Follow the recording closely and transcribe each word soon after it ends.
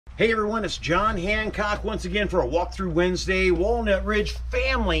Hey everyone, it's John Hancock once again for a Walkthrough Wednesday, Walnut Ridge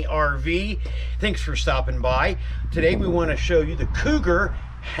Family RV. Thanks for stopping by. Today we want to show you the Cougar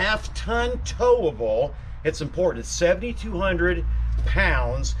half-ton towable. It's important, it's 7,200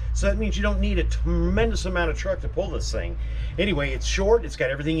 pounds, so that means you don't need a tremendous amount of truck to pull this thing. Anyway, it's short, it's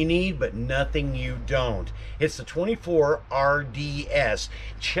got everything you need, but nothing you don't. It's the 24 RDS.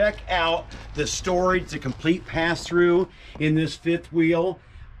 Check out the storage, the complete pass-through in this fifth wheel.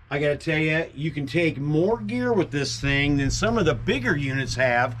 I gotta tell you, you can take more gear with this thing than some of the bigger units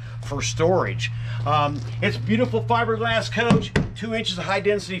have for storage. It's a beautiful fiberglass coach, 2 inches of high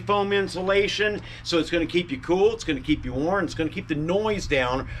density foam insulation, so it's gonna keep you cool, it's gonna keep you warm, it's gonna keep the noise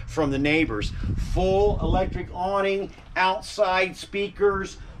down from the neighbors. Full electric awning, outside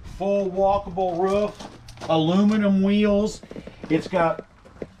speakers, full walkable roof, aluminum wheels. It's got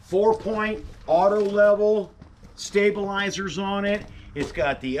 4-point auto level stabilizers on it. It's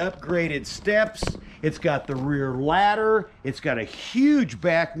got the upgraded steps, it's got the rear ladder, it's got a huge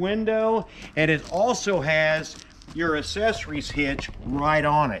back window, and it also has your accessories hitch right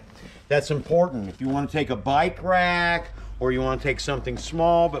on it. That's important. If you want to take a bike rack or you want to take something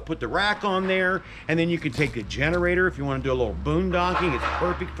small, but put the rack on there, and then you can take the generator if you want to do a little boondocking. It's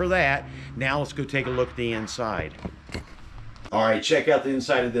perfect for that. Now let's go take a look at the inside. All right, check out the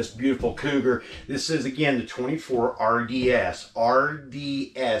inside of this beautiful Cougar. This is, again, the 24 RDS.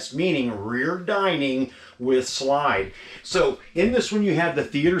 RDS, meaning rear dining with slide. So in this one, you have the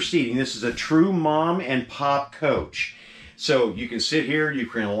theater seating. This is a true mom and pop coach. So you can sit here, you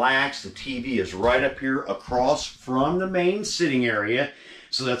can relax. The TV is right up here across from the main sitting area.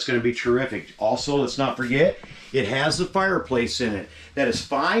 So that's going to be terrific. Also, let's not forget, it has a fireplace in it. That is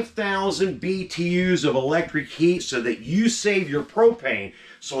 5,000 BTUs of electric heat so that you save your propane.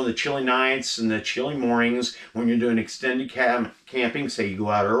 So on the chilly nights and the chilly mornings, when you're doing extended camping, say you go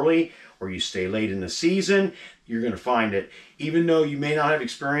out early or you stay late in the season, you're going to find it. Even though you may not have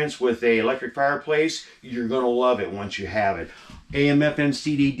experience with an electric fireplace, you're going to love it once you have it. AM, FM,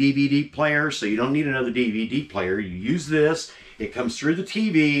 CD, DVD player, so you don't need another DVD player. You use this. It comes through the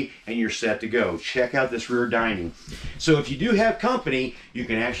TV and you're set to go. Check out this rear dining. So if you do have company, you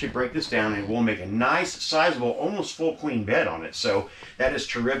can actually break this down and we'll make a nice, sizable, almost full queen bed on it. So that is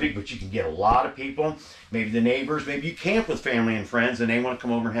terrific, but you can get a lot of people, maybe the neighbors, maybe you camp with family and friends and they want to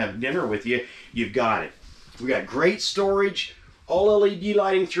come over and have dinner with you, you've got it. We got great storage, all LED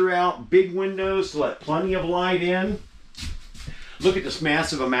lighting throughout, big windows to let plenty of light in. Look at this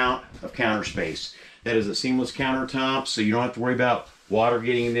massive amount of counter space. That is a seamless countertop, so you don't have to worry about water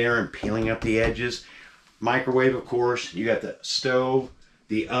getting in there and peeling up the edges. Microwave, of course. You got the stove,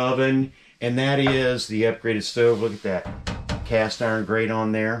 the oven, and that is the upgraded stove. Look at that cast iron grate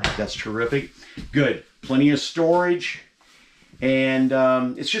on there. That's terrific. Good. Plenty of storage. And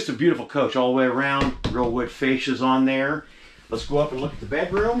it's just a beautiful coach all the way around. Real wood fascias on there. Let's go up and look at the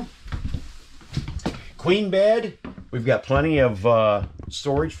bedroom. Queen bed. We've got plenty of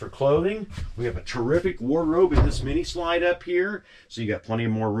storage for clothing. We have a terrific wardrobe in this mini slide up here. So you got plenty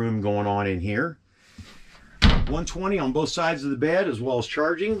of more room going on in here. 120 on both sides of the bed as well as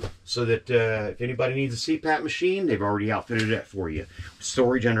charging. So that if anybody needs a CPAP machine, they've already outfitted that for you.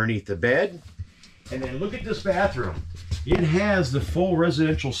 Storage underneath the bed. And then look at this bathroom. It has the full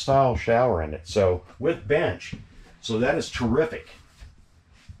residential style shower in it. So with bench. So that is terrific.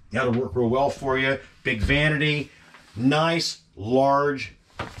 That'll work real well for you. Big vanity. Nice large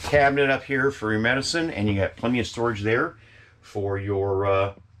cabinet up here for your medicine, and you got plenty of storage there for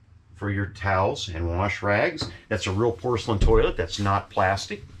your towels and wash rags. That's a real porcelain toilet. That's not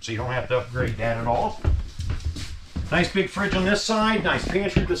plastic, so you don't have to upgrade that at all. Nice big fridge on this side. Nice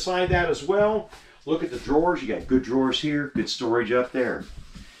pantry beside that as well. Look at the drawers. You got good drawers here. Good storage up there.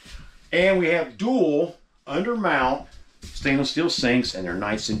 And we have dual undermount stainless steel sinks, and they're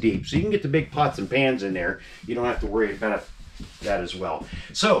nice and deep. So you can get the big pots and pans in there. You don't have to worry about that as well.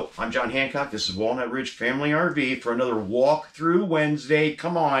 So, I'm John Hancock. This is Walnut Ridge Family RV for another Walkthrough Wednesday.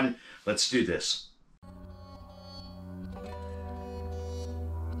 Come on, let's do this.